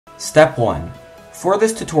Step 1. For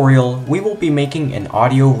this tutorial, we will be making an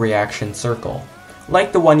audio reaction circle,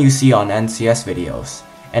 like the one you see on NCS videos,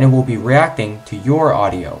 and it will be reacting to your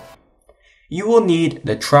audio. You will need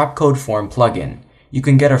the trapcode form plugin. You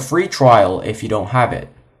can get a free trial if you don't have it.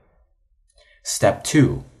 Step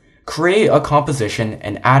 2. Create a composition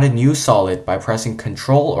and add a new solid by pressing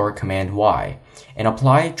Ctrl or Command Y, and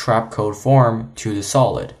apply trapcode form to the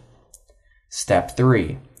solid. Step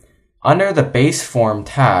 3. Under the Base Form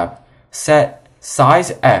tab, set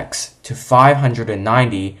size X to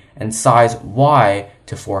 590 and size Y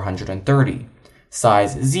to 430,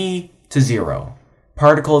 size Z to 0,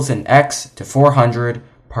 particles in X to 400,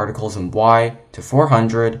 particles in Y to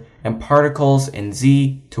 400, and particles in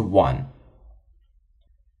Z to 1.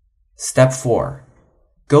 Step 4.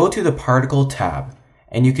 Go to the Particle tab,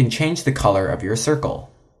 and you can change the color of your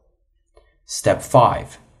circle. Step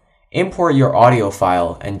 5. Import your audio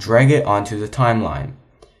file and drag it onto the timeline.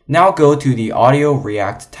 Now go to the Audio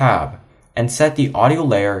React tab, and set the audio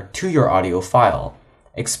layer to your audio file.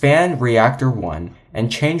 Expand Reactor 1 and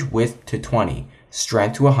change width to 20,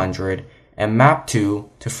 strength to 100, and map to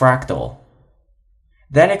Fractal.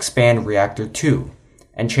 Then expand Reactor 2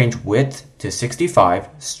 and change width to 65,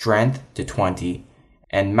 strength to 20,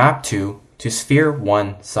 and map to Sphere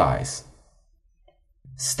 1 size.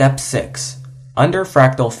 Step 6. Under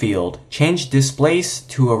Fractal Field, change displace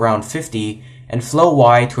to around 50 and flow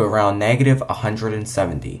Y to around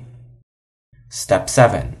 -170. Step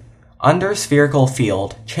 7. Under Spherical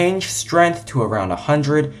Field, change strength to around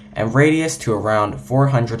 100 and radius to around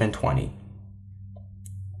 420.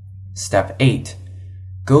 Step 8.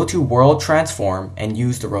 Go to World Transform and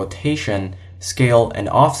use the rotation, scale, and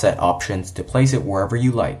offset options to place it wherever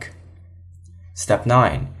you like. Step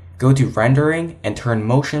 9. Go to Rendering and turn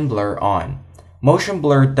Motion Blur on. Motion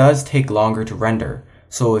blur does take longer to render,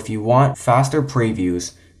 so if you want faster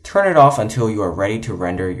previews, turn it off until you are ready to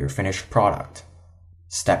render your finished product.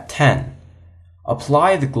 Step 10.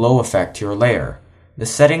 Apply the glow effect to your layer. The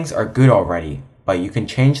settings are good already, but you can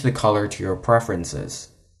change the color to your preferences.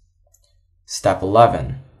 Step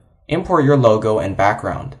 11. Import your logo and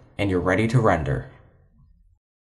background, and you're ready to render.